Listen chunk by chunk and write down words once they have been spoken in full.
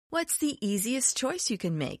What's the easiest choice you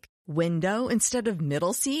can make? Window instead of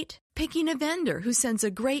middle seat? Picking a vendor who sends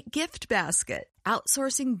a great gift basket?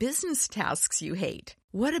 Outsourcing business tasks you hate?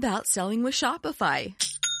 What about selling with Shopify?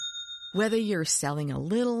 Whether you're selling a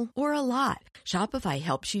little or a lot, Shopify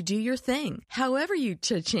helps you do your thing, however you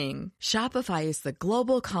cha-ching. Shopify is the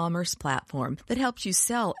global commerce platform that helps you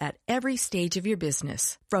sell at every stage of your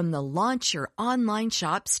business. From the launch your online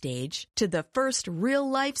shop stage to the first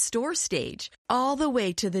real-life store stage, all the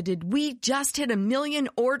way to the did we just hit a million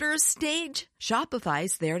orders stage.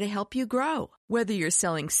 Shopify's there to help you grow. Whether you're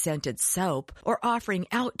selling scented soap or offering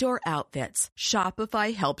outdoor outfits,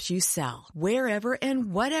 Shopify helps you sell. Wherever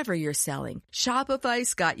and whatever you're selling,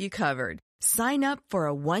 Shopify's got you covered. Sign up for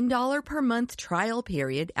a $1 per month trial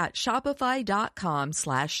period at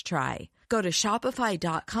shopify.com/try. Go to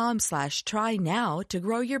shopify.com/try now to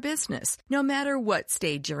grow your business, no matter what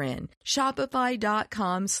stage you're in.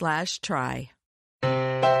 Shopify.com/try.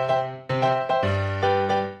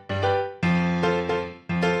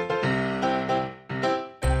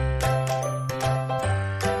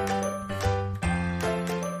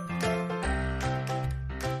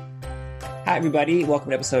 Hi, everybody. Welcome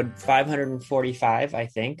to episode 545, I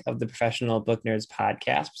think, of the Professional Book Nerds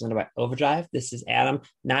podcast presented by Overdrive. This is Adam,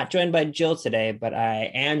 not joined by Jill today, but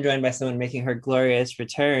I am joined by someone making her glorious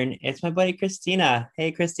return. It's my buddy, Christina.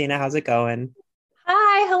 Hey, Christina, how's it going?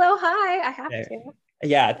 Hi, hello, hi. I have there. to.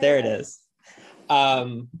 Yeah, there it is.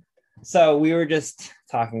 So we were just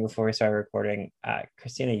talking before we started recording.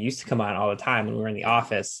 Christina used to come on all the time when we were in the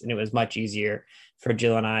office, and it was much easier for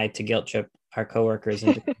Jill and I to guilt trip our coworkers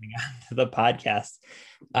into coming on to the podcast.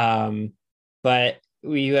 But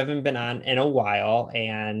we haven't been on in a while,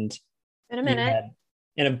 and Been a minute.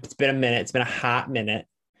 It's been a minute. It's been a hot minute.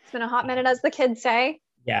 It's been a hot minute, as the kids say.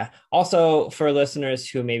 Yeah. Also, for listeners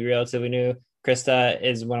who may be relatively new, Krista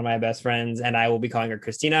is one of my best friends, and I will be calling her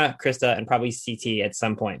Christina, Krista, and probably CT at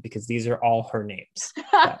some point because these are all her names. So,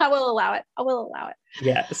 I will allow it.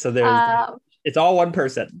 Yeah. So there's it's all one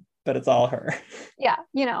person, but it's all her. Yeah.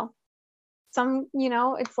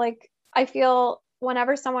 It's like, I feel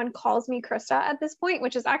whenever someone calls me Krista at this point,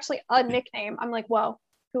 which is actually a nickname, I'm like, whoa,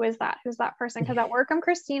 who is that? Who's that person? Because at work, I'm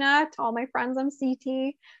Christina. To all my friends, I'm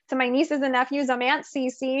CT. To my nieces and nephews, I'm Aunt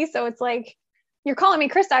CC. So it's like, you're calling me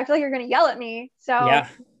Krista, I feel like you're going to yell at me. So yeah,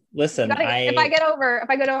 listen, if I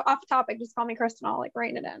go off topic, just call me Krista and I'll like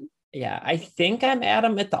rein it in. Yeah, I think I'm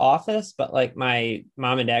Adam at the office, but like my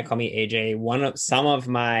mom and dad call me AJ. Some of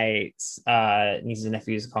my nieces and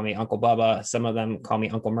nephews call me Uncle Bubba. Some of them call me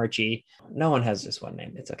Uncle Murchie. No one has just one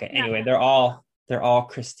name. It's okay. Anyway, they're all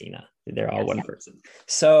Christina. They're all one person.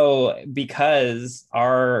 So because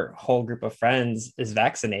our whole group of friends is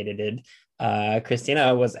vaccinated,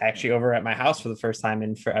 Christina was actually over at my house for the first time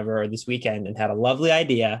in forever this weekend and had a lovely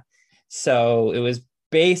idea. So it was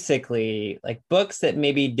basically like books that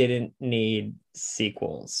maybe didn't need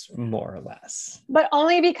sequels, more or less. But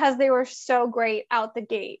only because they were so great out the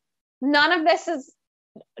gate. None of this is,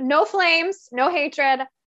 no flames, no hatred.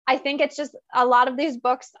 I think it's just a lot of these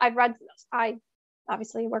books I've read. I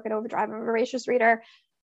obviously work at Overdrive. I'm a voracious reader.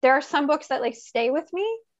 There are some books that like stay with me.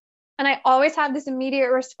 And I always have this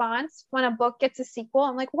immediate response when a book gets a sequel.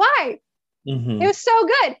 I'm like, why? Mm-hmm. It was so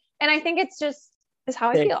good. And I think it's just is how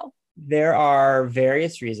I feel. There are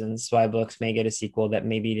various reasons why books may get a sequel that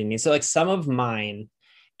maybe you didn't need. So like some of mine,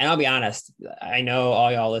 and I'll be honest, I know all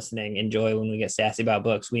y'all listening enjoy when we get sassy about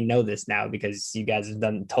books. We know this now because you guys have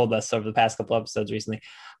told us over the past couple episodes recently.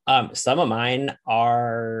 Some of mine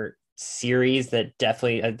are series that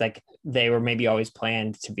definitely like they were maybe always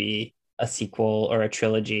planned to be a sequel or a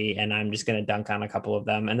trilogy, and I'm just going to dunk on a couple of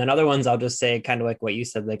them. And then other ones I'll just say kind of like what you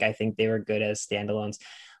said, like I think they were good as standalones.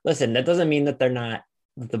 Listen, that doesn't mean that they're not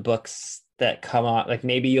the books that come out, like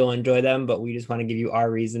maybe you'll enjoy them, but we just want to give you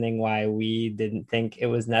our reasoning why we didn't think it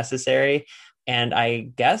was necessary. And I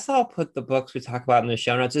guess I'll put the books we talk about in the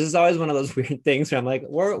show notes. This is always one of those weird things where I'm like,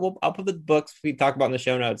 I'll put the books we talk about in the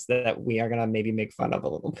show notes that we are going to maybe make fun of a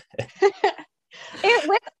little bit.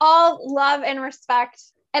 With all love and respect.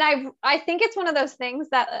 And I think it's one of those things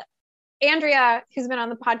that Andrea, who's been on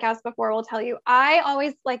the podcast before, will tell you. I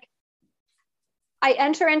always I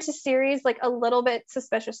enter into series like a little bit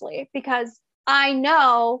suspiciously because I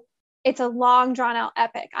know it's a long drawn out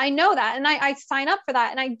epic. I know that. And I sign up for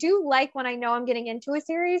that. And I do like when I know I'm getting into a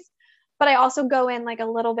series, but I also go in like a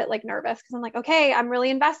little bit like nervous because I'm like, okay, I'm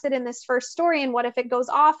really invested in this first story. And what if it goes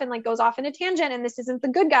off and like goes off in a tangent and this isn't the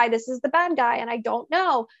good guy, this is the bad guy. And I don't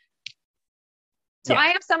know. So I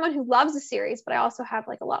am someone who loves a series, but I also have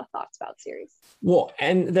like a lot of thoughts about series. Well,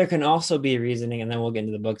 and there can also be reasoning, and then we'll get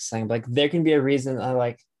into the book saying like there can be a reason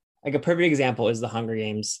like like a perfect example is the Hunger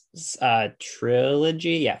Games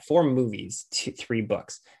trilogy. Yeah, 4 movies, 3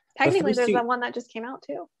 books. Technically, there's that one that just came out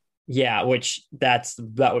too. Yeah, which that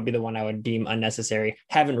would be the one I would deem unnecessary.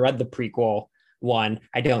 Haven't read the prequel one.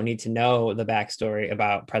 I don't need to know the backstory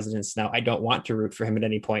about President Snow. I don't want to root for him at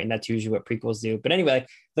any point, and that's usually what prequels do. But anyway,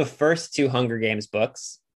 the first 2 Hunger Games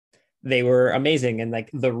books, they were amazing. And like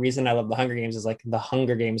the reason I love the Hunger Games is like the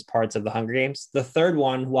Hunger Games parts of the Hunger Games. The third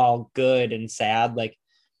one, while good and sad, like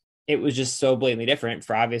it was just so blatantly different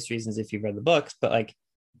for obvious reasons if you've read the books, but like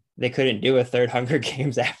they couldn't do a third Hunger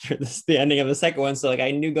Games after the ending of the second one. So like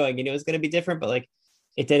I knew going in it was going to be different, but like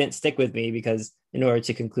it didn't stick with me because in order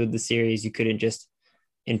to conclude the series, you couldn't just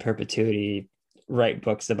in perpetuity write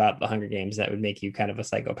books about the Hunger Games that would make you kind of a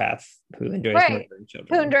psychopath who enjoys murdering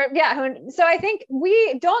children. So I think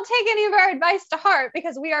we don't take any of our advice to heart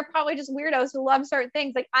because we are probably just weirdos who love certain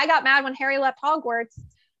things. Like I got mad when Harry left Hogwarts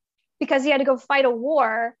because he had to go fight a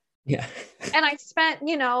war. Yeah. And I spent,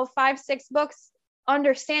 5-6 books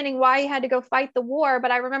understanding why he had to go fight the war.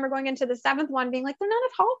 But I remember going into the 7th one being like, they're not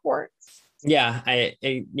at Hogwarts.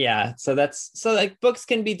 Yeah. So like books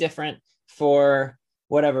can be different for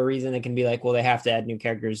whatever reason. It can be like, well, they have to add new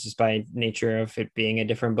characters just by nature of it being a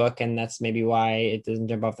different book. And that's maybe why it doesn't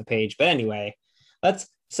jump off the page. But anyway, that's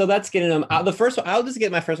getting them out. The first one, I'll just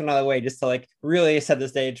get my first one out of the way just to like really set the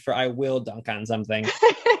stage for I will dunk on something.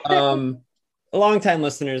 Longtime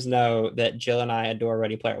listeners know that Jill and I adore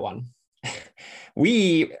Ready Player One.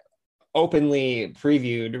 We openly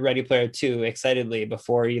previewed Ready Player 2 excitedly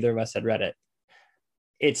before either of us had read it.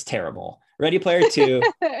 It's terrible. Ready Player 2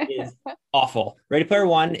 is awful. Ready Player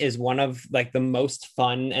 1 is one of like the most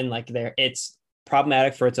fun and like it's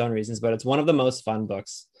problematic for its own reasons, but it's one of the most fun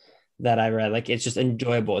books that I read. Like it's just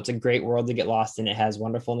enjoyable. It's a great world to get lost in. It has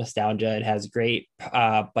wonderful nostalgia. It has great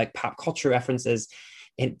like pop culture references.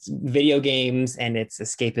 It's video games and it's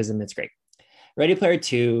escapism. It's great. Ready Player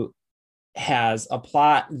 2 has a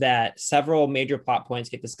plot that several major plot points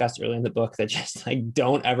get discussed early in the book that just like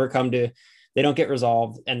don't ever they don't get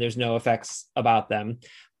resolved and there's no effects about them.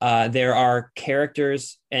 There are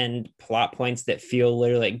characters and plot points that feel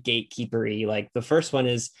literally like gatekeepery. Like the first one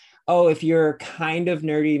is, oh, if you're kind of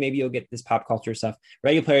nerdy, maybe you'll get this pop culture stuff.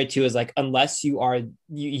 Ready Player 2 is like, unless you are,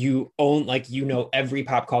 you own, like, every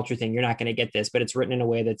pop culture thing, you're not going to get this, but it's written in a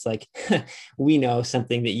way that's like, we know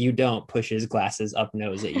something that you don't, pushes glasses up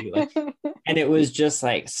nose at you. Like, and it was just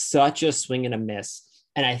like such a swing and a miss.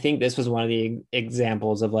 And I think this was one of the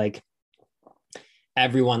examples of like,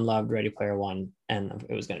 everyone loved Ready Player One and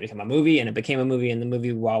it was going to become a movie and it became a movie, and the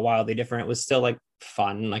movie, while wildly different, it was still like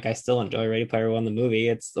fun. Like I still enjoy Ready Player One, the movie.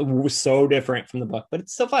 It's so different from the book, but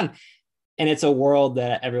it's still fun. And it's a world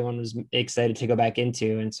that everyone was excited to go back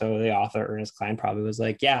into. And so the author, Ernest Cline, probably was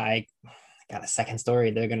like, yeah, I got a second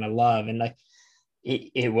story they're going to love. And like,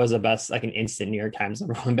 it was like an instant New York Times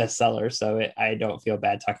 #1 bestseller. So I don't feel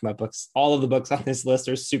bad talking about books. All of the books on this list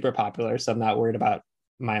are super popular, so I'm not worried about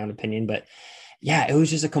my own opinion, but yeah, it was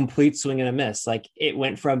just a complete swing and a miss. Like it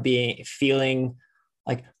went from feeling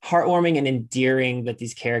like heartwarming and endearing that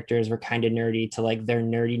these characters were kind of nerdy to like their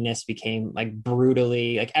nerdiness became like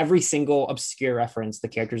brutally, like every single obscure reference, the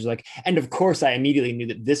characters were like, and of course I immediately knew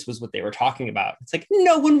that this was what they were talking about. It's like,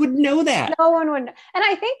 no one would know that. No one would. And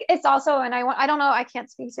I think it's also, and I don't know, I can't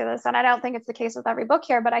speak to this, and I don't think it's the case with every book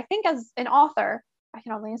here, but I think as an author, I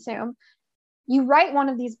can only assume, you write one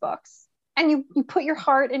of these books and you put your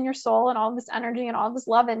heart and your soul and all this energy and all this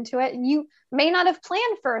love into it. And you may not have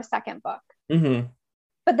planned for a second book,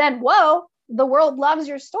 but then, whoa, the world loves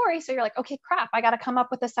your story. So you're like, okay, crap, I got to come up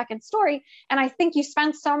with a second story. And I think you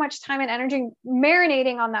spend so much time and energy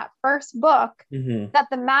marinating on that first book that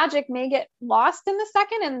the magic may get lost in the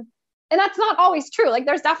second. And that's not always true. Like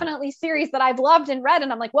there's definitely series that I've loved and read,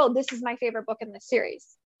 and I'm like, whoa, this is my favorite book in this series.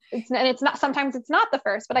 It's not, sometimes it's not the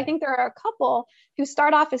first, but I think there are a couple who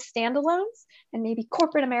start off as standalones, and maybe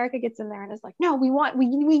corporate America gets in there and is like, no, we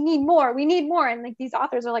need more. And like these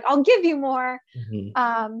authors are like, I'll give you more.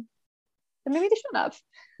 But maybe they shouldn't have.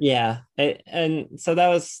 Yeah. And so that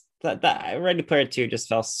was that Ready Player 2 just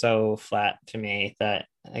felt so flat to me that,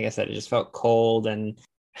 like I said, it just felt cold, and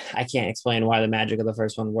I can't explain why the magic of the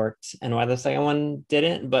first one worked and why the second one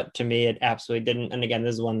didn't, but to me, it absolutely didn't. And again,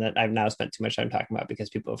 this is one that I've now spent too much time talking about because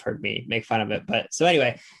people have heard me make fun of it. But so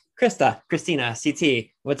anyway, Christina,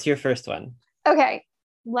 CT, what's your first one? Okay.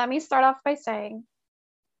 Let me start off by saying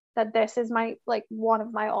that this is one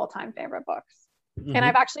of my all-time favorite books. And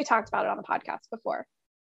I've actually talked about it on the podcast before.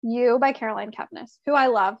 You by Caroline Kepnes, who I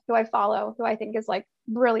love, who I follow, who I think is like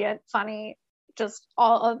brilliant, funny, just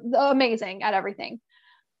all amazing at everything.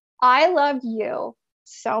 I loved You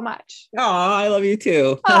so much. Oh, I love you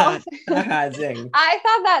too. Oh. Zing. I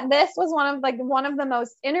thought that this was one of the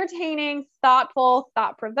most entertaining, thoughtful,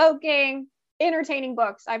 thought-provoking, entertaining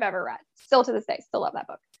books I've ever read. Still to this day, still love that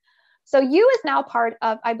book. So You is now part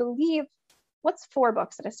of, I believe, what's 4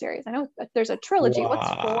 books in a series? I know there's a trilogy. What's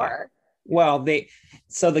 4? Well, The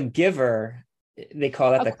Giver, they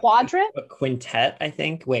call that a quadrant? a quintet, I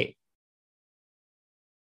think. Wait.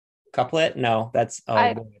 Couplet? No, that's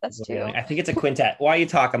that's 2. I think it's a quintet. While you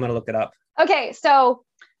talk, I'm gonna look it up. Okay, so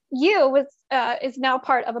You is now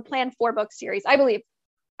part of a planned 4-book series. I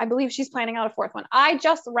believe she's planning out a 4th one. I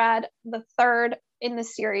just read the 3rd in the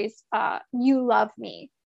series, You Love Me,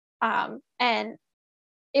 and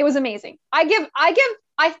it was amazing. I give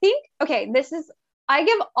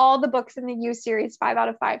all the books in the You series 5 out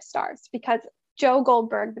of 5 stars because Joe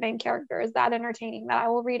Goldberg, the main character, is that entertaining that I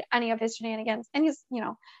will read any of his shenanigans, and he's,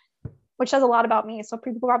 which says a lot about me. So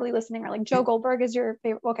people probably listening are like, Joe Goldberg is your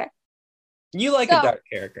favorite. Okay. You like a dark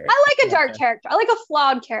character. I like a dark character. I like a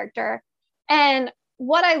flawed character. And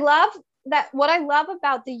what I love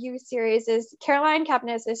about the You series is Caroline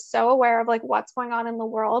Kepnes is so aware of like what's going on in the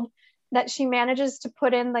world that she manages to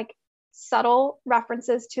put in like subtle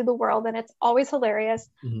references to the world, and it's always hilarious.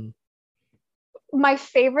 Mm-hmm. My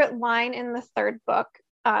favorite line in the 3rd book,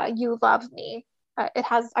 You Love Me, it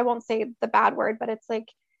has, I won't say the bad word, but it's like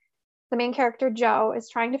the main character, Joe, is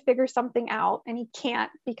trying to figure something out and he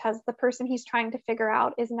can't because the person he's trying to figure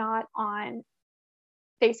out is not on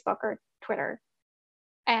Facebook or Twitter.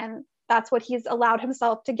 And that's what he's allowed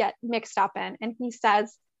himself to get mixed up in. And he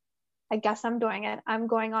says, I guess I'm doing it. I'm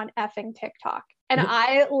going on effing TikTok. And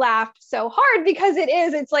I laughed so hard because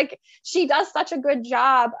it's like she does such a good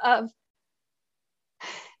job of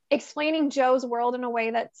explaining Joe's world in a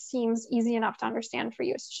way that seems easy enough to understand for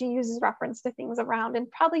you. So she uses reference to things around,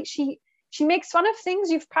 and probably she makes fun of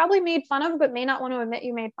things you've probably made fun of, but may not want to admit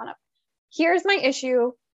you made fun of. Here's my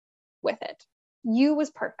issue with it. You was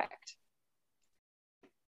perfect.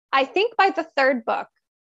 I think by the 3rd book,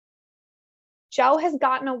 Joe has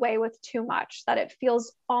gotten away with too much that it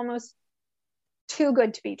feels almost too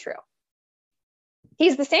good to be true.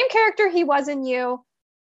 He's the same character he was in You.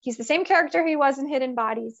 He's the same character he was in Hidden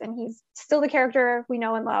Bodies, and he's still the character we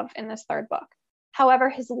know and love in this 3rd book. However,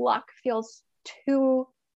 his luck feels too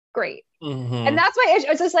great. Mm-hmm. And that's why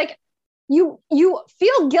it's just like, you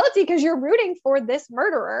feel guilty because you're rooting for this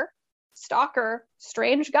murderer, stalker,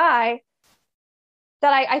 strange guy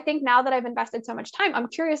that I think now that I've invested so much time, I'm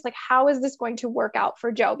curious, like, how is this going to work out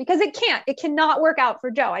for Joe? Because it cannot work out for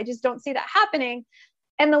Joe. I just don't see that happening.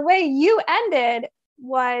 And the way You ended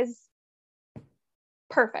was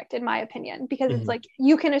perfect, in my opinion, because it's like,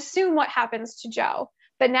 you can assume what happens to Joe,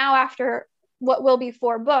 but now after what will be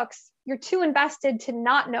 4 books, you're too invested to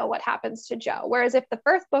not know what happens to Joe. Whereas if the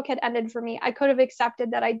 1st book had ended for me, I could have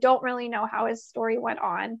accepted that I don't really know how his story went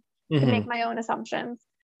on to make my own assumptions.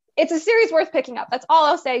 It's a series worth picking up. That's all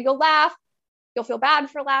I'll say. You'll laugh. You'll feel bad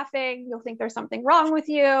for laughing. You'll think there's something wrong with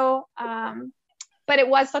you. But it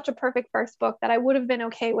was such a perfect 1st book that I would have been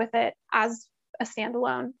okay with it as a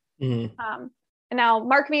standalone. And now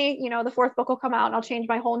mark me, the 4th book will come out and I'll change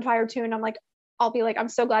my whole entire tune. I'll be like, I'm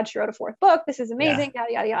so glad she wrote a 4th book. This is amazing.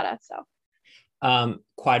 Yada, yada, yada. So.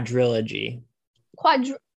 Quadrilogy. What?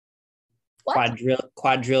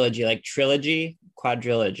 Quadrilogy, like trilogy,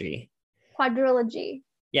 quadrilogy. Quadrilogy.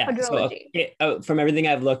 Yeah. Quadrilogy. So, from everything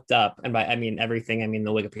I've looked up, and by everything, I mean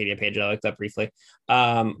the Wikipedia page I looked up briefly.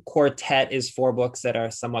 Quartet is 4 books that are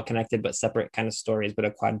somewhat connected but separate kind of stories. But a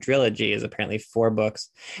quadrilogy is apparently 4 books,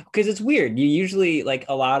 because it's weird. You usually, like,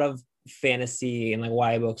 a lot of fantasy and like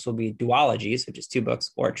YA books will be duologies, which is 2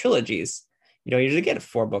 books, or trilogies. You don't usually get a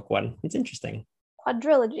 4-book one. It's interesting.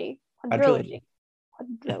 Quadrilogy.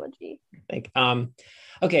 Like,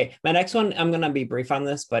 okay, my next one, I'm gonna be brief on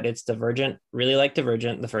this, but it's Divergent. Really like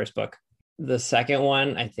Divergent, the 1st book. The 2nd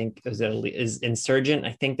one, I think, is Insurgent.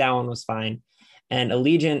 I think that one was fine. And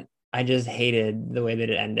Allegiant, I just hated the way that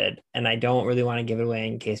it ended, and I don't really want to give it away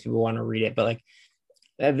in case people want to read it. But like,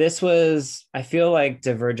 this was, I feel like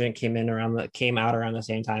Divergent came out around the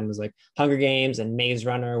same time as like Hunger Games and Maze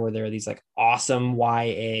Runner, where there are these like awesome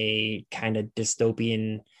YA kind of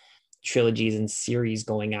dystopian trilogies and series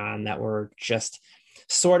going on that were just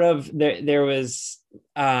sort of there was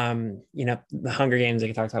the Hunger Games, like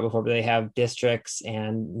I talked about before, but they have districts,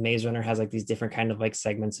 and Maze Runner has like these different kind of like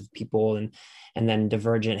segments of people, and then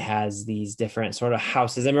Divergent has these different sort of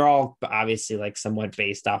houses, and they're all obviously like somewhat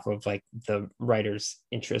based off of like the writer's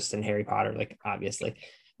interest in Harry Potter, like obviously,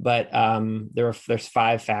 but there's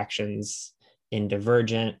 5 factions in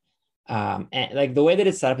Divergent, and like the way that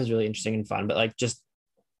it's set up is really interesting and fun, but like just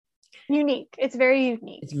unique. It's very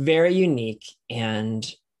unique. It's very unique and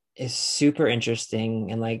is super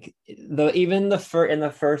interesting. And like even in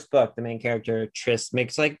the first book, the main character Tris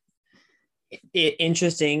makes like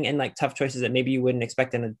interesting and like tough choices that maybe you wouldn't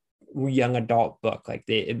expect in a young adult book, like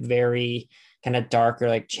the very kind of dark or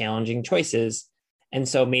like challenging choices. And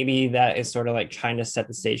so maybe that is sort of like trying to set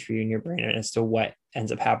the stage for you in your brain as to what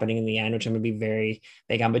ends up happening in the end, which I'm going to be very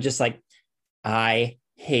big on. But just like, I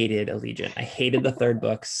hated Allegiant. I hated the third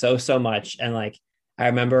book so much. And like, I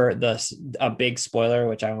remember a big spoiler,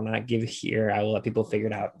 which I will not give here. I will let people figure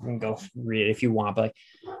it out and go read it if you want. But like,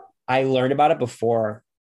 I learned about it before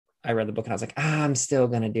I read the book and I was like, I'm still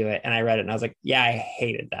going to do it. And I read it and I was like, yeah, I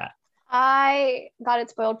hated that. I got it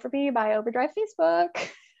spoiled for me by Overdrive Facebook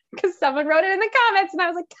because someone wrote it in the comments and I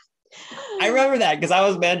was like, I remember that because I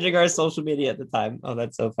was managing our social media at the time. Oh,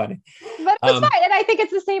 that's so funny. But it's fine. And I think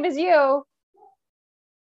it's the same as you.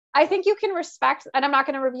 I think you can respect, and I'm not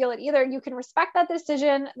going to reveal it either. You can respect that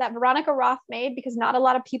decision that Veronica Roth made because not a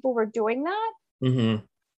lot of people were doing that. Mm-hmm.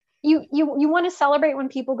 You want to celebrate when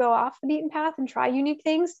people go off the beaten path and try unique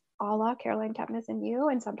things, a la Caroline Kepnes and you.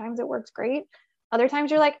 And sometimes it works great. Other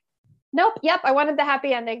times you're like, nope, yep, I wanted the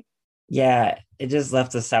happy ending. Yeah, it just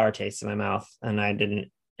left a sour taste in my mouth, and I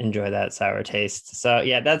didn't enjoy that sour taste. So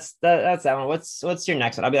yeah, that's that one. What's your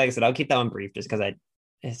next one? Like I said, I'll keep that one brief just because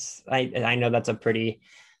I know that's a pretty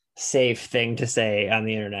safe thing to say on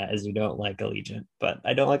the internet as you don't like Allegiant, but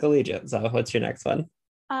I don't like Allegiant. So what's your next one?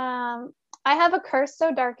 I have A Curse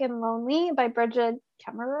So Dark and Lonely by Brigid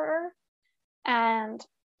Kemmerer, and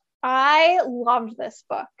I loved this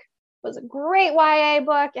book. It was a great YA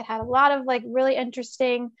book. It had a lot of like really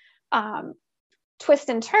interesting twists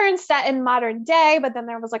and turns set in modern day, but then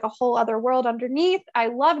there was like a whole other world underneath. I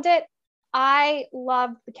loved it. I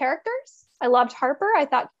loved the characters. I loved Harper. I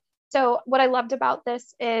thought so. What I loved about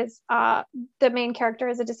this is the main character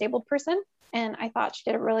is a disabled person, and I thought she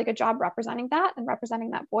did a really good job representing that and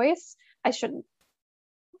representing that voice. I shouldn't,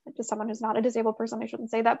 to someone who's not a disabled person, I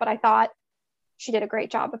shouldn't say that, but I thought she did a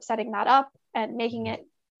great job of setting that up and making it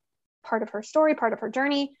part of her story, part of her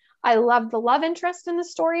journey. I loved the love interest in the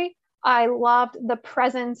story. I loved the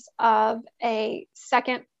presence of a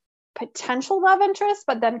second potential love interest,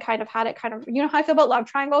 but then kind of had it kind of, you know how I feel about love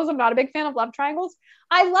triangles. I'm not a big fan of love triangles.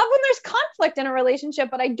 I love when there's conflict in a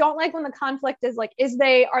relationship, but I don't like when the conflict is like, is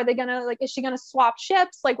she gonna swap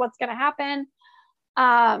ships? Like what's gonna happen?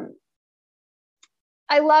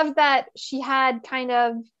 I love that she had kind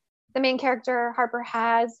of, the main character Harper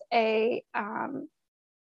has a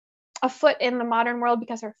foot in the modern world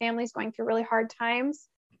because her family's going through really hard times.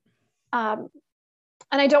 And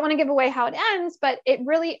I don't want to give away how it ends, but it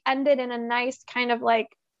really ended in a nice kind of like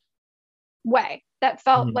way that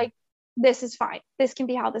felt like this is fine. This can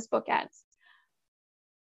be how this book ends.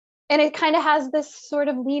 And it kind of has this sort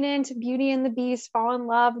of lean into Beauty and the Beast, fall in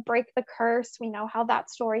love, break the curse. We know how that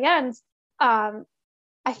story ends.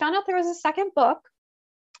 I found out there was a second book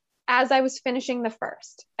as I was finishing the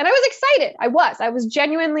first. And I was excited. I was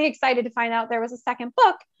genuinely excited to find out there was a second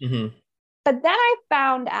book. Mm-hmm. But then I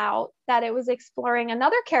found out that it was exploring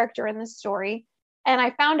another character in the story. And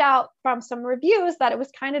I found out from some reviews that it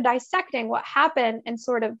was kind of dissecting what happened and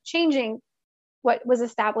sort of changing what was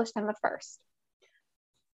established in the first.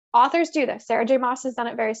 Authors do this. Sarah J. Maas has done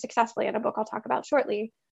it very successfully in a book I'll talk about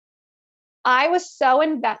shortly. I was so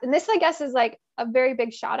invested, and this, I guess, is like a very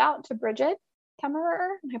big shout out to Brigid Kemmerer.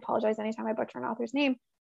 And I apologize anytime I butcher an author's name.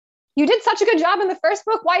 You did such a good job in the first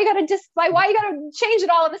book. Why you gotta change it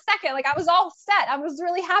all in the second? Like I was all set. I was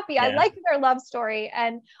really happy. Yeah. I like their love story,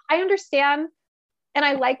 and I understand. And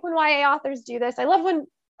I like when YA authors do this. I love when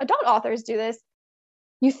adult authors do this.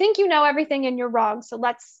 You think you know everything and you're wrong. So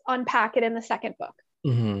let's unpack it in the second book.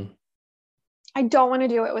 Mm-hmm. I don't want to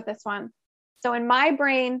do it with this one. So in my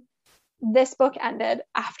brain, this book ended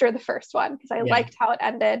after the first one because I liked how it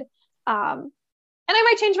ended. And I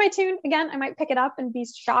might change my tune again. I might pick it up and be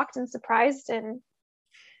shocked and surprised. And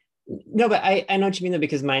no, but I know what you mean though,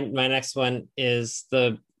 because my next one is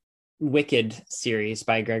the Wicked series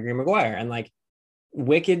by Gregory Maguire. And like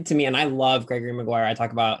Wicked to me, and I love Gregory Maguire. I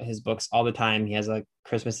talk about his books all the time. He has a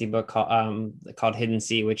Christmassy book called Hidden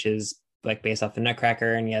Sea, which is like based off the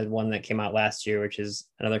Nutcracker, and he has one that came out last year, which is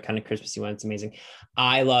another kind of Christmassy one. It's amazing.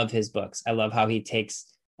 I love his books. I love how he takes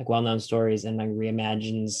like well-known stories and like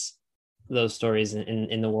reimagines those stories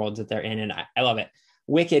in the worlds that they're in, and I love it.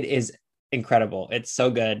 Wicked is incredible. It's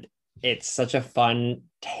so good. It's such a fun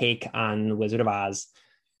take on the Wizard of Oz.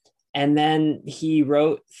 And then he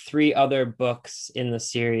wrote 3 other books in the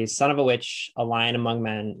series: Son of a Witch, A Lion Among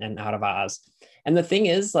Men, and Out of Oz. And the thing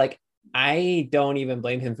is, like, I don't even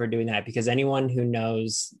blame him for doing that, because anyone who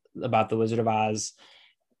knows about the Wizard of Oz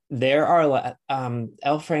there are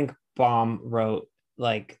L. Frank Baum wrote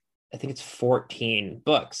like I think it's 14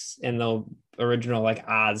 books in the original like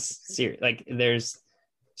Oz series. Like there's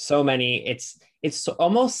so many. It's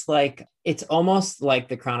almost like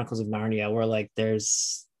the Chronicles of Narnia, where like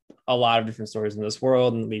there's a lot of different stories in this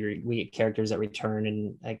world, and we get characters that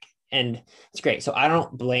return, and it's great. So I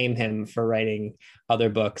don't blame him for writing other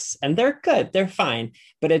books, and they're good, they're fine.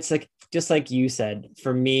 But it's like just like you said,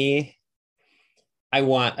 for me, I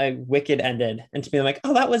want a Wicked ended, and to be like,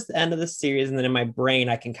 oh, that was the end of the series, and then in my brain,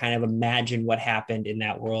 I can kind of imagine what happened in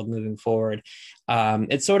that world moving forward.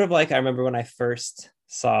 It's sort of like I remember when I first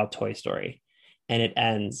saw Toy Story, and it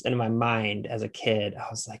ends, and in my mind as a kid, I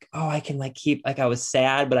was like, oh, I can like keep like I was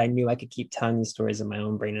sad, but I knew I could keep telling these stories in my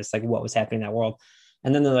own brain. It's like what was happening in that world.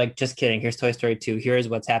 And then they're like, just kidding. Here's Toy Story 2. Here's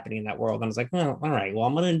what's happening in that world. And I was like, well, all right, well,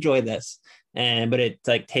 I'm gonna enjoy this. But it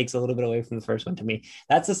like takes a little bit away from the first one to me.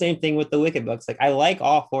 That's the same thing with the Wicked books. Like I like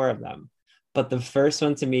all four of them, but the first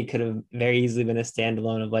one to me could have very easily been a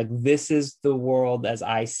standalone of like, this is the world as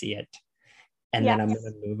I see it. And Yes. then I'm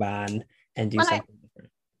gonna move on and do And something different.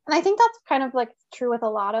 And I think that's kind of like true with a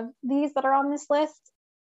lot of these that are on this list.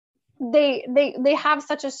 They have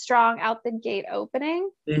such a strong out the gate opening.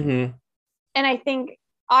 Mm-hmm. And I think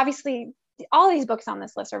obviously all these books on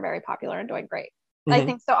this list are very popular and doing great. Mm-hmm. I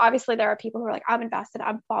think so. Obviously, there are people who are like, I'm invested,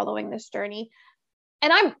 I'm following this journey.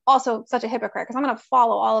 And I'm also such a hypocrite because I'm going to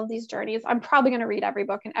follow all of these journeys. I'm probably going to read every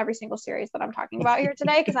book in every single series that I'm talking about here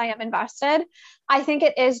today because I am invested. I think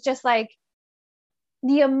it is just like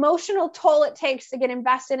the emotional toll it takes to get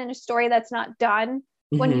invested in a story that's not done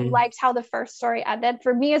when you liked how the first story ended.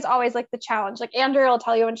 For me, is always like the challenge. Like Andrea will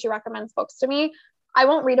tell you when she recommends books to me, I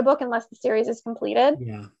won't read a book unless the series is completed.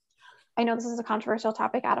 Yeah. I know this is a controversial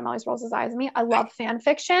topic. Adam always rolls his eyes at me. I love fan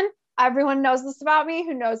fiction. Everyone knows this about me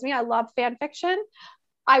who knows me. I love fan fiction.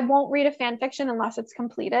 I won't read a fan fiction unless it's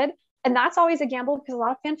completed. And that's always a gamble because a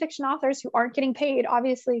lot of fan fiction authors who aren't getting paid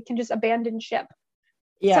obviously can just abandon ship.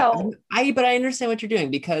 Yeah. So, But I understand what you're doing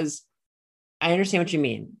because I understand what you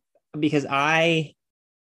mean because I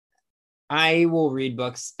will read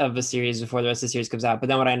books of a series before the rest of the series comes out. But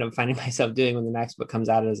then what I end up finding myself doing when the next book comes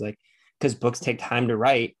out is like, because books take time to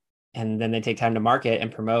write and then they take time to market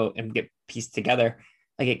and promote and get pieced together.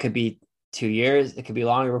 Like it could be 2 years, it could be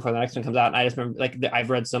longer before the next one comes out. And I just remember like I've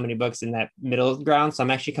read so many books in that middle ground. So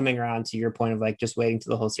I'm actually coming around to your point of like just waiting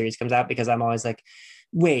till the whole series comes out because I'm always like,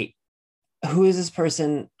 wait, who is this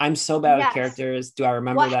person? I'm so bad with characters. Do I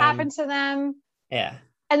remember what them? happened to them? Yeah.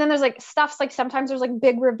 And then there's like stuff's like sometimes there's like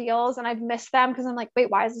big reveals and I've missed them because I'm like, wait,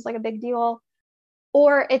 why is this like a big deal?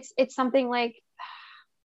 Or it's something like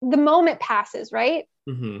the moment passes, right?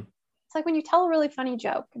 Mm-hmm. It's like when you tell a really funny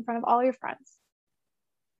joke in front of all your friends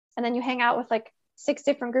and then you hang out with like 6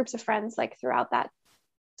 different groups of friends like throughout that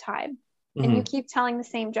time and you keep telling the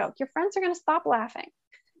same joke, your friends are going to stop laughing.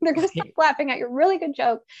 They're going to stop laughing at your really good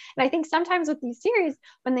joke. And I think sometimes with these series,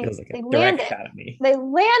 when they land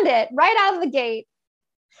it right out of the gate,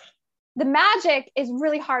 the magic is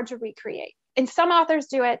really hard to recreate. And some authors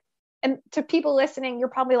do it. And to people listening, you're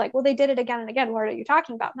probably like, well, they did it again and again. What are you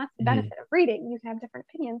talking about? And that's the benefit of reading. You can have different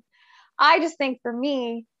opinions. I just think for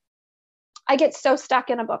me, I get so stuck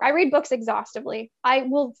in a book. I read books exhaustively. I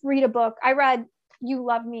will read a book. I read You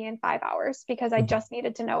Love Me in 5 hours because I just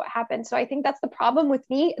needed to know what happened. So I think that's the problem with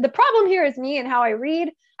me. The problem here is me and how I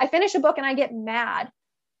read. I finish a book and I get mad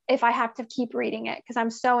if I have to keep reading it because I'm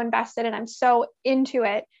so invested and I'm so into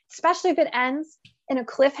it, especially if it ends in a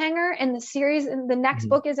cliffhanger and the series and the next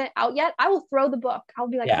book isn't out yet. I will throw the book. I'll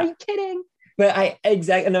be like, are you kidding? But I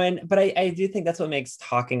do think that's what makes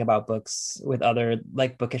talking about books with other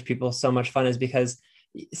like bookish people so much fun is because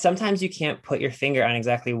sometimes you can't put your finger on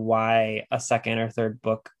exactly why a second or third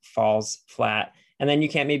book falls flat. And then you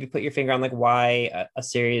can't maybe put your finger on like why a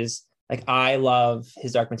series, like I love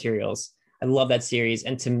His Dark Materials. I love that series.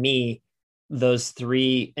 And to me, those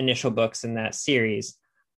 3 initial books in that series,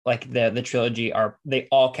 like the trilogy they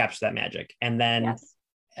all capture that magic. And then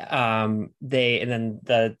the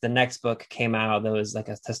next book came out that was like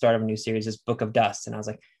the start of a new series, this Book of Dust. And I was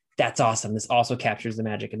like, that's awesome. This also captures the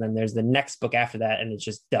magic. And then there's the next book after that. And it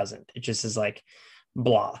just doesn't, it just is like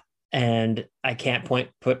blah. And I can't put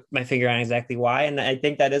my finger on exactly why. And I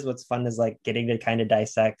think that is what's fun is like getting to kind of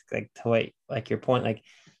dissect like your point, like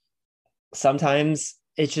sometimes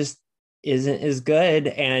it just isn't as good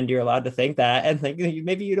and you're allowed to think that and like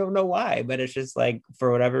maybe you don't know why, but it's just like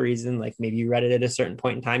for whatever reason, like maybe you read it at a certain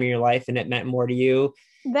point in time in your life and it meant more to you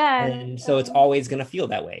then, and so it's always going to feel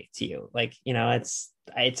that way to you. Like, you know, it's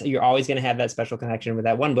you're always going to have that special connection with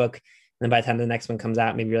that one book, and then by the time the next one comes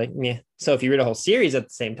out, maybe you're like, yeah. So if you read a whole series at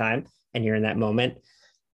the same time and you're in that moment,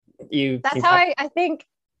 that's how I think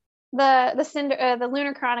the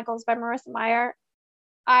Lunar Chronicles by Marissa Meyer.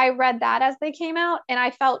 I read that as they came out, and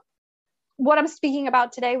I felt what I'm speaking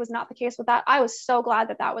about today was not the case with that. I was so glad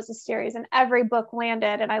that that was a series, and every book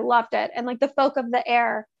landed, and I loved it. And like the Folk of the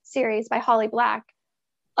Air series by Holly Black,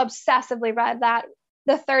 obsessively read that.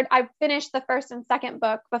 I finished the first and second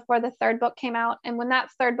book before the third book came out, and when that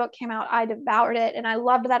third book came out, I devoured it, and I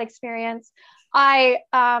loved that experience.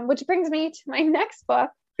 Which brings me to my next book.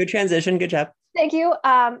 Good transition. Good job. Thank you.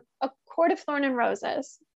 A Court of Thorns and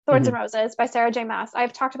Roses by Sarah J. Maas.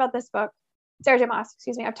 I've talked about this book. Sarah J. Maas,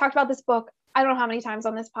 excuse me. I've talked about this book I don't know how many times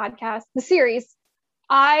on this podcast. The series.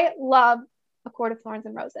 I love A Court of Thorns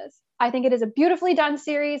and Roses. I think it is a beautifully done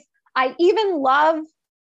series. I even love,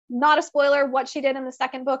 not a spoiler, what she did in the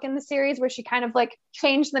second book in the series, where she kind of like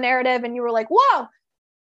changed the narrative and you were like, whoa,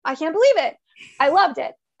 I can't believe it. I loved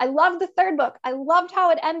it. I loved the third book. I loved how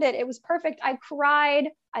it ended. It was perfect. I cried.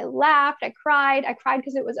 I laughed. I cried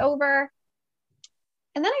because it was over.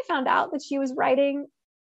 And then I found out that she was writing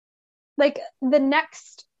like the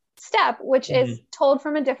next step, which is told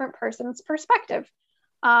from a different person's perspective.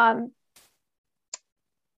 I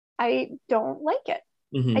don't like it.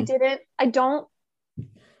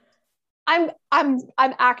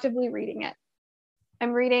 I'm actively reading it.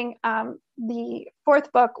 I'm reading the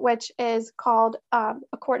fourth book, which is called A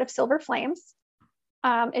Court of Silver Flames.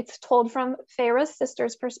 It's told from Feyre's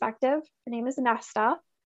sister's perspective. Her name is Nesta.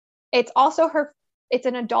 It's also it's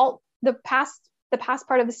an adult. The past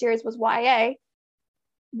part of the series was YA.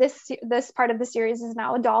 This part of the series is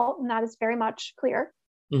now adult, and that is very much clear.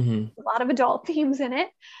 A lot of adult themes in it.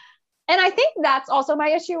 And I think that's also my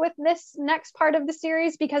issue with this next part of the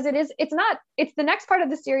series, because it's the next part of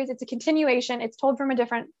the series. It's a continuation. It's told from a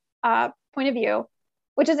different point of view,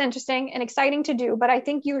 which is interesting and exciting to do. But I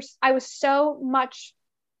think I was so much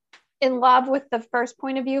in love with the first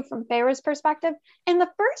point of view from Feyre's perspective. And the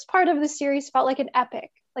first part of the series felt like an epic.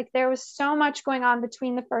 Like there was so much going on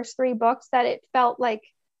between the first three books that it felt like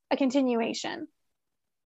a continuation.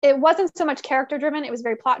 It wasn't so much character driven. It was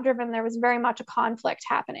very plot driven. There was very much a conflict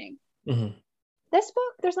happening. This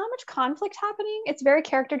book, there's not much conflict happening. It's very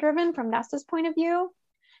character driven from Nesta's point of view.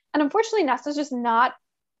 And unfortunately, Nesta's just not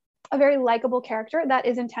a very likable character. That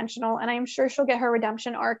is intentional. And I'm sure she'll get her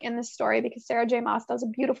redemption arc in this story, because Sarah J. Maas does a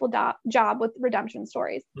beautiful job with redemption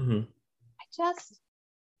stories.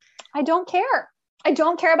 I don't care. I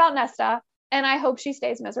don't care about Nesta, and I hope she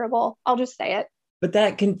stays miserable. I'll just say it. But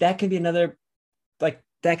that can be another, like,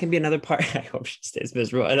 that can be another part. I hope she stays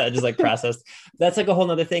miserable. And I just like processed. That's like a whole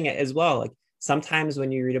nother thing as well. Like sometimes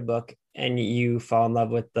when you read a book and you fall in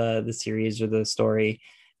love with the series or the story,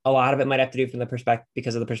 a lot of it might have to do from the perspective,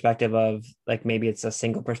 because of the perspective of like, maybe it's a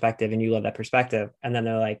single perspective and you love that perspective. And then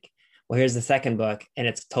they're like, well, here's the second book and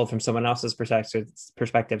it's told from someone else's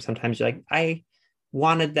perspective. Sometimes you're like, I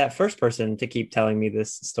wanted that first person to keep telling me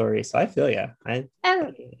this story. So I feel you.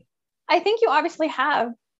 I think you obviously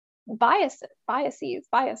have biases.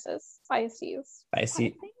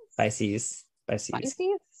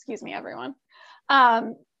 Excuse me, everyone.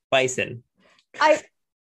 Bison.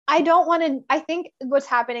 I don't want to. I think what's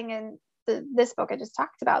happening in this book I just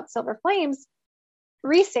talked about, Silver Flames,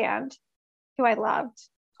 Rhysand, who I loved,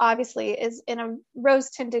 obviously is in a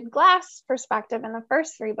rose-tinted glass perspective in the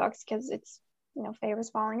first three books, because it's, Feyre's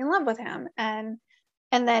falling in love with him, and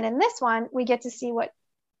then in this one we get to see what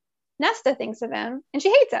Nesta thinks of him, and she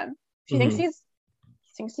hates him. She thinks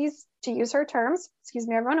he's, to use her terms, excuse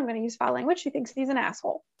me, everyone, I'm going to use foul language, she thinks he's an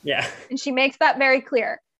asshole. Yeah. And she makes that very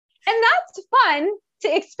clear. And that's fun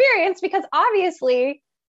to experience, because obviously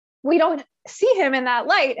we don't see him in that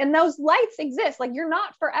light, and those lights exist. Like, you're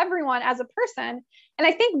not for everyone as a person. And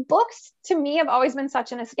I think books to me have always been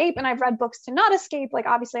such an escape, and I've read books to not escape. Like,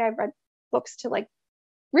 obviously I've read books to like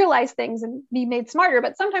realize things and be made smarter,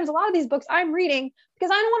 but sometimes a lot of these books I'm reading because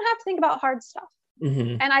I don't want to have to think about hard stuff.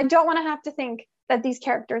 And I don't want to have to think that these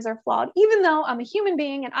characters are flawed, even though I'm a human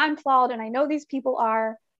being and I'm flawed and I know these people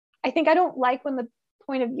are. I think I don't like when the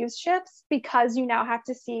point of view shifts, because you now have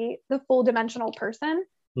to see the full dimensional person.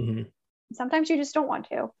 Sometimes you just don't want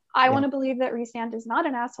to. I want to believe that Rhysand is not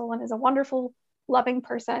an asshole and is a wonderful, loving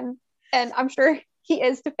person, and I'm sure he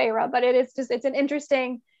is to Feyre, but it's an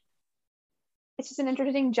interesting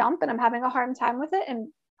jump, and I'm having a hard time with it. And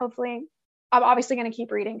hopefully I'm obviously going to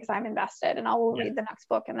keep reading because I'm invested, and I will read the next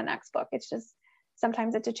book and the next book. It's just,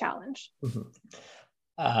 sometimes it's a challenge.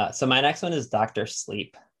 So my next one is Dr.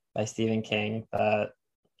 Sleep by Stephen King, the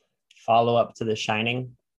follow-up to The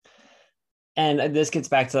Shining. And this gets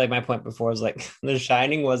back to like my point before, is like The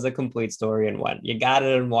Shining was a complete story in one. You got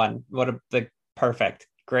it in one. What a perfect,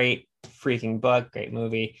 great freaking book, great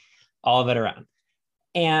movie, all of it around.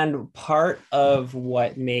 And part of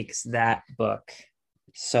what makes that book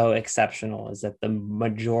so exceptional is that the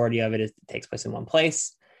majority of it takes place in one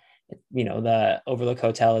place. You know, the Overlook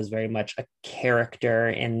Hotel is very much a character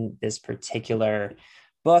in this particular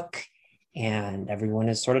book, and everyone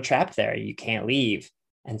is sort of trapped there. You can't leave.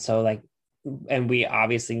 And so, like, and we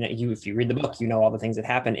obviously know you, if you read the book, you know all the things that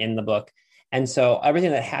happen in the book. And so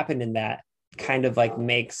everything that happened in that kind of like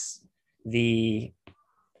makes up the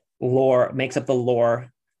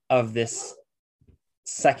lore of this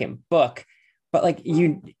second book. But like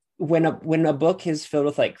when a book is filled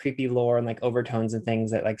with like creepy lore and like overtones and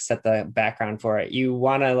things that like set the background for it, you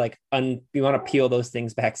want to peel those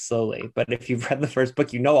things back slowly. But if you've read the first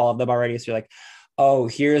book, you know all of them already, so you're like, oh,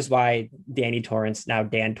 here's why Danny Torrance, now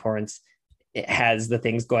Dan Torrance, has the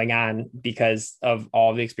things going on because of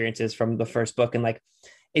all the experiences from the first book. And like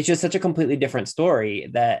it's just such a completely different story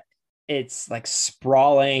that it's like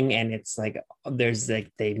sprawling, and it's like there's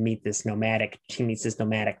like she meets this nomadic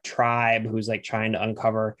tribe who's like trying to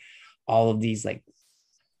uncover all of these like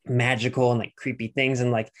magical and like creepy things.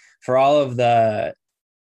 And like for all of the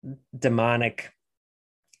demonic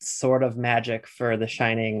sort of magic for The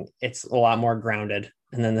Shining, it's a lot more grounded.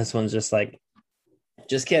 And then this one's just like,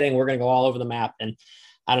 just kidding, we're gonna go all over the map. And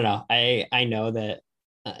I don't know, I know that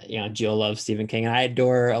Jill loves Stephen King, and I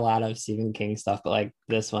adore a lot of Stephen King stuff, but like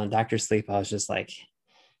this one, Dr. Sleep, I was just like,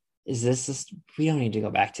 is this just, we don't need to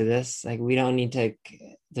go back to this. Like, we don't need to,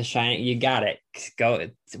 The Shining, you got it, go,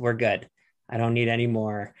 we're good. I don't need any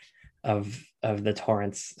more of the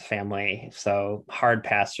Torrance family. So hard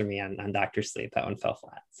pass for me on Dr. Sleep. That one fell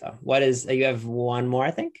flat. So you have one more,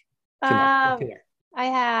 I think? Two more. I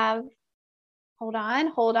have, hold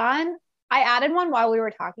on. I added one while we were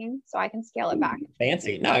talking, so I can scale it back.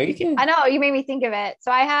 Fancy. No, you can. I know, you made me think of it. So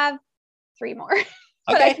I have 3 more.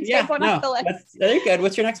 Okay, yeah, they're good.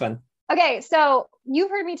 What's your next one? Okay, so you've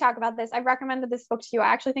heard me talk about this. I've recommended this book to you. I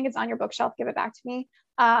actually think it's on your bookshelf. Give it back to me.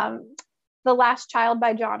 The Last Child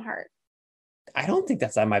by John Hurt. I don't think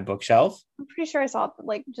that's on my bookshelf. I'm pretty sure I saw it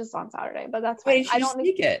like just on Saturday, but that's fine. I don't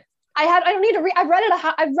need it. I don't need to read. I've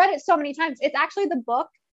read it so many times. It's actually the book.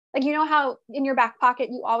 Like, you know how in your back pocket,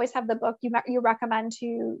 you always have the book you recommend to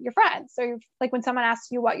your friends. So like when someone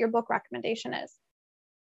asks you what your book recommendation is,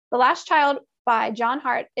 The Last Child by John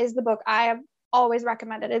Hart is the book I have always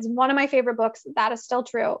recommended. It's one of my favorite books. That is still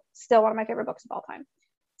true. Still one of my favorite books of all time.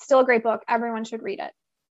 Still a great book. Everyone should read it.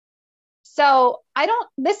 So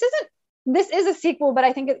this is a sequel, but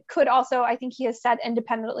I think it could also, I think he has said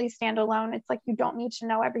independently stand alone. It's like, you don't need to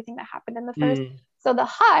know everything that happened in the first. So The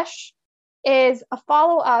Hush is a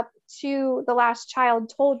follow-up to The Last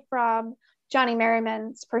Child, told from Johnny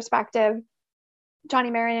Merriman's perspective. Johnny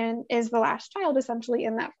Merriman is the last child essentially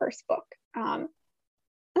in that first book. I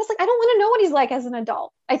was like, I don't want to know what he's like as an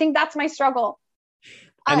adult. I think that's my struggle.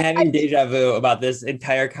 I'm having deja vu about this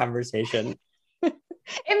entire conversation.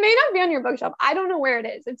 It may not be on your bookshelf. I don't know where it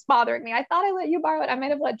is. It's bothering me. I thought I let you borrow it. I might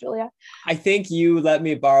have let Julia. I think you let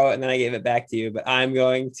me borrow it and then I gave it back to you, but I'm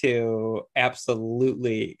going to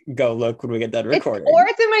absolutely go look when we get done recording.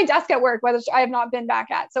 It's in my desk at work, which I have not been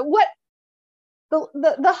back at. So what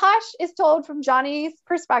the Hush is told from Johnny's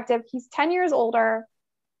perspective. He's 10 years older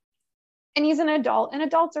and he's an adult, and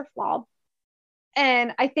adults are flawed.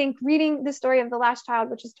 And I think reading the story of The Last Child,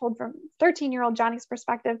 which is told from 13-year-old Johnny's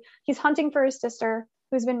perspective, he's hunting for his sister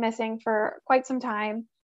who's been missing for quite some time.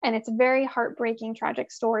 And it's a very heartbreaking,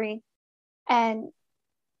 tragic story. And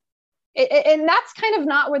that's kind of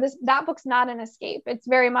not where that book's not an escape. It's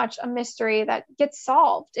very much a mystery that gets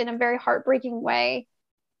solved in a very heartbreaking way.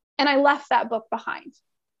 And I left that book behind.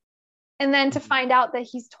 And then to find out that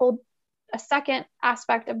he's told a second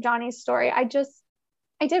aspect of Johnny's story, I did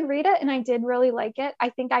read it and I did really like it. I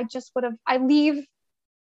think I just would have, I leave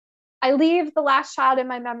The Last Child in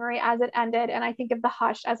my memory as it ended. And I think of The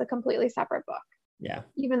Hush as a completely separate book. Yeah.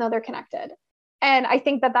 Even though they're connected. And I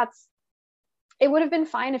think it would have been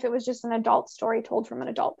fine if it was just an adult story told from an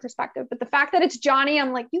adult perspective. But the fact that it's Johnny,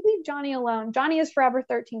 I'm like, you leave Johnny alone. Johnny is forever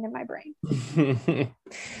 13 in my brain.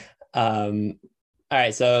 All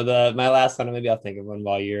right, so my last one, maybe I'll think of one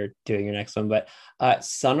while you're doing your next one, but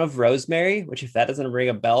Son of Rosemary, which, if that doesn't ring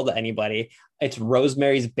a bell to anybody, it's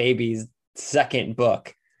Rosemary's Baby's second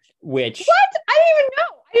book, which... What? I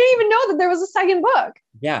didn't even know that there was a second book.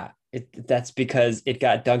 Yeah, that's because it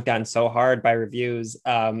got dunked on so hard by reviews.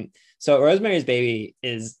 So Rosemary's Baby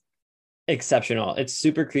is exceptional. It's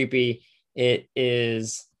super creepy. It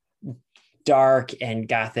is dark and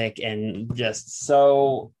gothic and just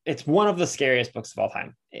so, it's one of the scariest books of all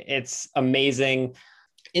time. It's amazing.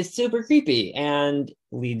 it's super creepy and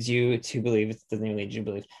leads you to believe, it doesn't even lead you to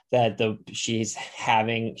believe that she's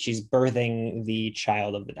birthing the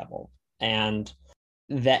child of the devil, and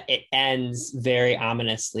that it ends very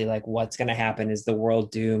ominously, like what's going to happen, is the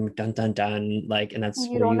world doomed, dun dun dun, like, and that's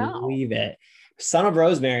You where don't you know. leave it. Son of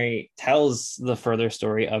Rosemary tells the further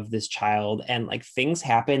story of this child, and like things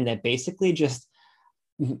happen that basically just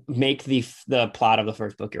make the plot of the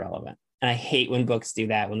first book irrelevant. And I hate when books do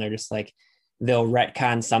that, when they're just like, they'll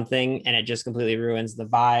retcon something and it just completely ruins the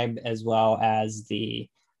vibe as well as the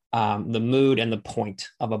mood and the point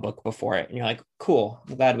of a book before it. And you're like, cool,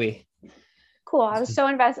 I'm glad we. Cool. I was so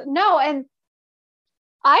invested. No, and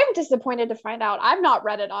I'm disappointed to find out. I've not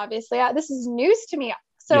read it, obviously. This is news to me.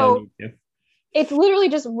 So it's literally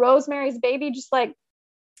just Rosemary's Baby, just like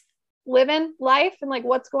living life and like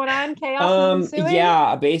what's going on, chaos ensuing.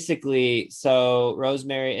 Yeah, basically. So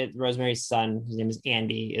Rosemary's son, his name is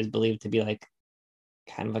Andy, is believed to be like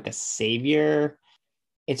kind of like a savior.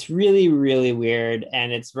 It's really, really weird.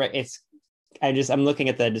 And I'm looking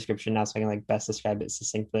at the description now so I can like best describe it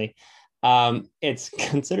succinctly. It's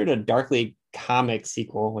considered a darkly comic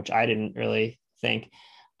sequel, which I didn't really think.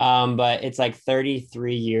 But it's like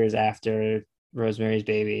 33 years after Rosemary's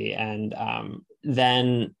Baby. And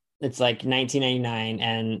then it's like 1999,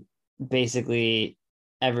 and basically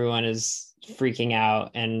everyone is freaking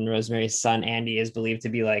out, and Rosemary's son Andy is believed to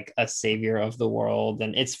be like a savior of the world,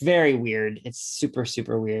 and it's very weird. It's super,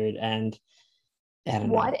 super weird. And I don't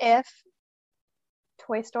know. What if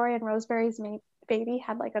Toy Story and Rosemary's Baby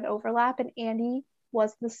had like an overlap, and Andy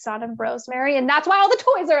was the son of Rosemary, and that's why all the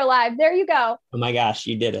toys are alive? There you go. Oh my gosh,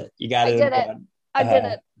 you did it. You got it. I did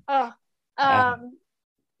it.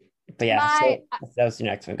 But yeah, so that was your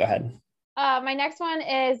next one. Go ahead. My next one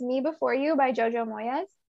is Me Before You by Jojo Moyes.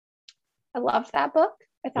 I loved that book.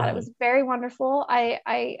 I thought it was very wonderful.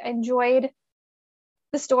 I enjoyed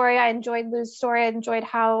the story. I enjoyed Lou's story. I didn't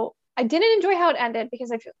enjoy how it ended,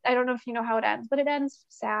 because I don't know if you know how it ends, but it ends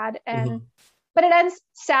sad, but it ends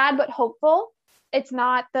sad but hopeful. It's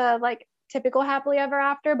not the like typical happily ever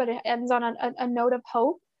after, but it ends on a note of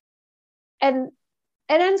hope, and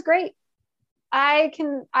it ends great. I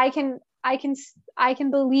can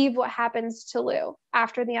believe what happens to Lou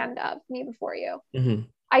after the end of Me Before You. Mm-hmm.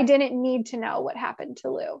 I didn't need to know what happened to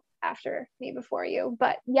Lou after Me Before You,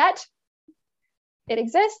 but yet it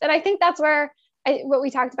exists. And I think that's where what we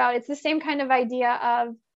talked about, it's the same kind of idea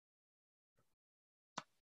of,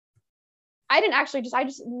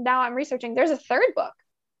 now I'm researching, there's a third book.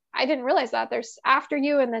 I didn't realize that there's After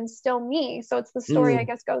You and then Still Me. So it's the story, I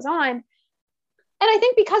guess, goes on. And I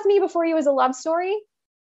think because Me Before You is a love story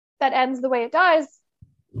that ends the way it does,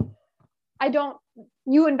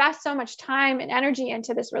 you invest so much time and energy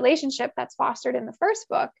into this relationship that's fostered in the first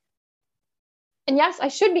book. And yes, I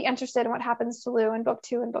should be interested in what happens to Lou in book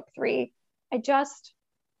 2 and book 3.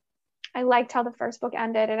 I liked how the first book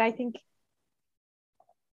ended. And I think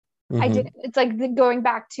it's like going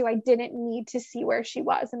back to, I didn't need to see where she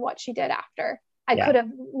was and what she did after. I could have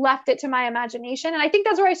left it to my imagination. And I think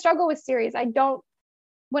that's where I struggle with series.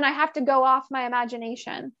 When I have to go off my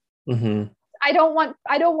imagination, I don't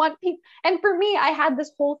want people. And for me, I had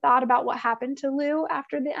this whole thought about what happened to Lou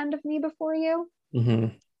after the end of Me Before You.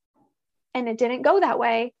 And it didn't go that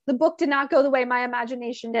way. The book did not go the way my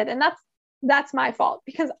imagination did. And that's my fault,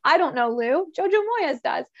 because I don't know Lou. Jojo Moyes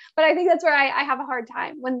does. But I think that's where I have a hard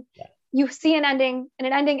time. When you see an ending and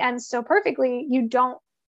an ending ends so perfectly, you don't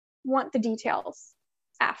want the details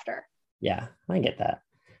after. Yeah, I get that.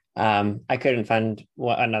 I couldn't find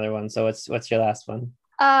another one. So what's your last one?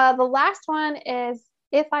 The last one is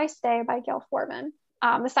If I Stay by Gail Foreman.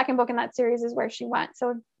 The second book in that series is Where She Went.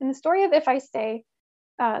 So in the story of If I Stay,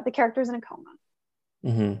 the character's in a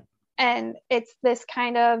coma. And it's this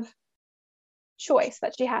kind of choice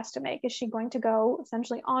that she has to make. Is she going to go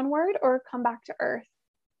essentially onward or come back to Earth?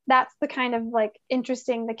 That's the kind of like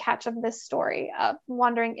the catch of this story, of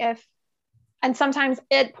wondering if, and sometimes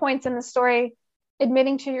it points in the story,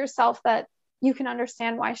 admitting to yourself that you can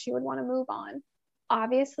understand why she would want to move on.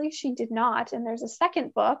 Obviously, she did not. And there's a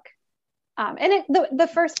second book. And the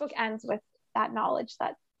first book ends with that knowledge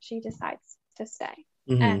that she decides to stay.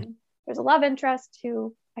 And there's a love interest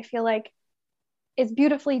who I feel like is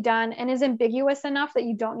beautifully done and is ambiguous enough that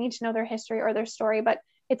you don't need to know their history or their story, but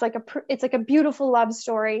it's like a beautiful love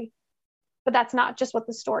story. But that's not just what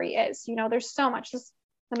the story is. There's so much.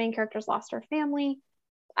 The main character's lost her family.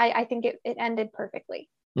 I think it ended perfectly.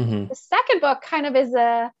 The second book kind of is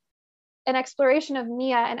an exploration of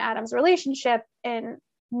Mia and Adam's relationship, and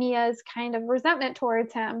Mia's kind of resentment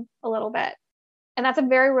towards him a little bit. And that's a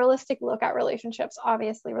very realistic look at relationships.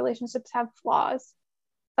 Obviously, relationships have flaws.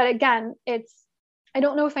 But again, it's I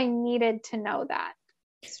don't know if I needed to know that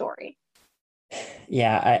story.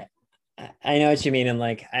 Yeah, I know what you mean. And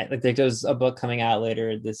like there's a book coming out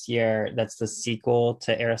later this year that's the sequel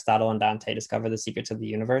to Aristotle and Dante Discover the Secrets of the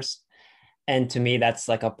Universe. And to me, that's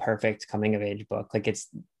like a perfect coming of age book. Like it's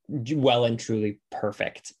well and truly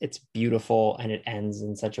perfect. It's beautiful and it ends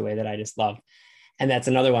in such a way that I just love. And that's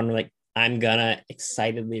another one where like I'm gonna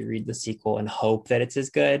excitedly read the sequel and hope that it's as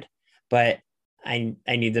good. But I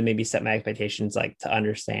need to maybe set my expectations like to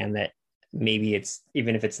understand that maybe it's,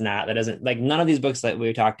 even if it's not, that doesn't, like none of these books that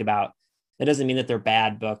we talked about, that doesn't mean that they're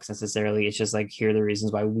bad books necessarily. It's just like, here are the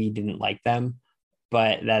reasons why we didn't like them.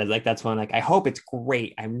 But that is like, that's one, like, I hope it's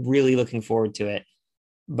great. I'm really looking forward to it.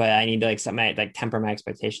 But I need to like set my, like temper my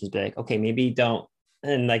expectations, be like, okay, maybe don't.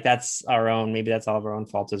 And like, that's our own, maybe that's all of our own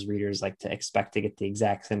fault as readers, like to expect to get the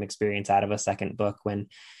exact same experience out of a second book when,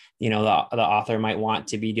 you know, the author might want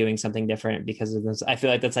to be doing something different because of this. I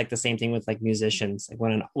feel like that's like the same thing with like musicians. Like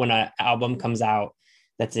when an album comes out,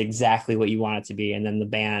 that's exactly what you want it to be. And then the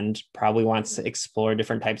band probably wants to explore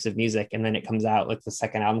different types of music. And then it comes out, like the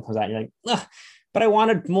second album comes out and you're like, ugh, but I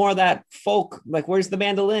wanted more of that folk. Like, where's the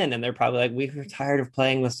mandolin? And they're probably like, we're tired of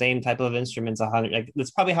playing the same type of instruments. Like,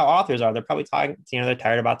 that's probably how authors are. They're probably talking, you know, they're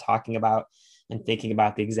tired about talking about and thinking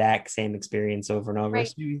about the exact same experience over and over.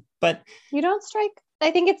 Right. But you don't strike. I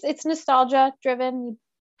think it's nostalgia driven.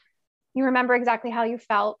 You remember exactly how you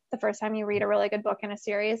felt the first time you read a really good book in a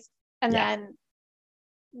series, and then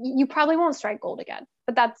you probably won't strike gold again.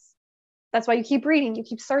 But that's why you keep reading, you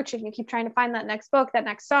keep searching, you keep trying to find that next book, that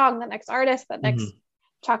next song, that next artist, that next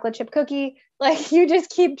chocolate chip cookie. Like you just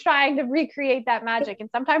keep trying to recreate that magic, and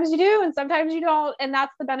sometimes you do, and sometimes you don't. And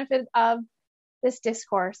that's the benefit of this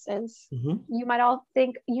discourse is you might all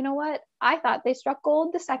think, you know what, I thought they struck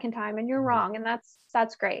gold the second time and you're wrong. And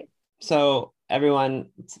that's great. So everyone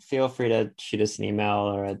feel free to shoot us an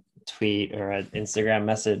email or a tweet or an Instagram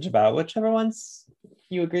message about whichever ones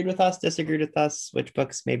you agreed with us, disagreed with us, which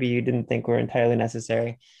books maybe you didn't think were entirely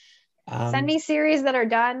necessary. Send me series that are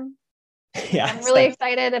done. Yeah, I'm really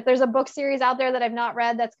excited. If there's a book series out there that I've not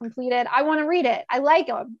read that's completed, I want to read it. I like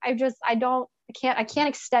them. I can't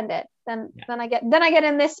extend it. Then I get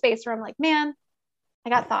in this space where I'm like, man, I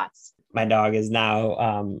got thoughts. My dog is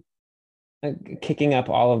now kicking up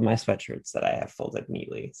all of my sweatshirts that I have folded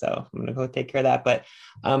neatly. So I'm gonna go take care of that. But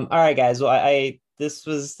all right, guys. Well, this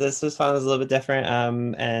was fun. It was a little bit different.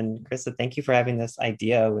 And Krista, thank you for having this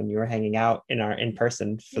idea when you were hanging out in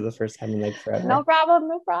person for the first time in like forever. No problem.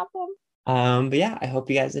 But yeah, I hope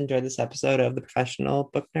you guys enjoyed this episode of the Professional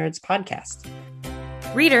Book Nerds podcast.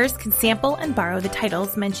 Readers can sample and borrow the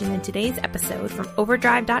titles mentioned in today's episode from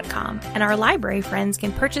Overdrive.com, and our library friends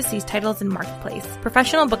can purchase these titles in Marketplace.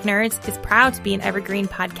 Professional Book Nerds is proud to be an Evergreen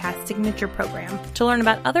Podcast signature program. To learn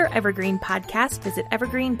about other Evergreen podcasts, visit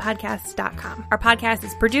evergreenpodcasts.com. Our podcast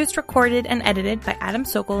is produced, recorded, and edited by Adam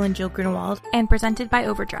Sokol and Jill Grunewald, and presented by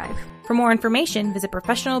Overdrive. For more information, visit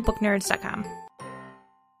professionalbooknerds.com.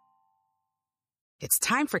 It's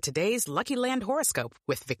time for today's Lucky Land horoscope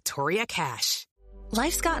with Victoria Cash.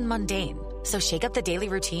 Life's gotten mundane, so shake up the daily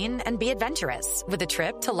routine and be adventurous with a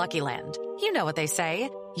trip to Lucky Land. You know what they say,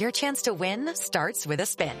 your chance to win starts with a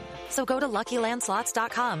spin. So go to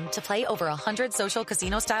LuckyLandSlots.com to play over 100 social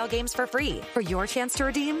casino-style games for free for your chance to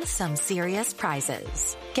redeem some serious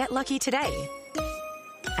prizes. Get lucky today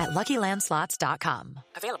at LuckyLandSlots.com.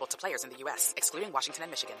 Available to players in the U.S., excluding Washington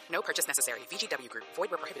and Michigan. No purchase necessary. VGW Group.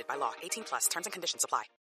 Void where prohibited by law. 18+. Terms and conditions apply.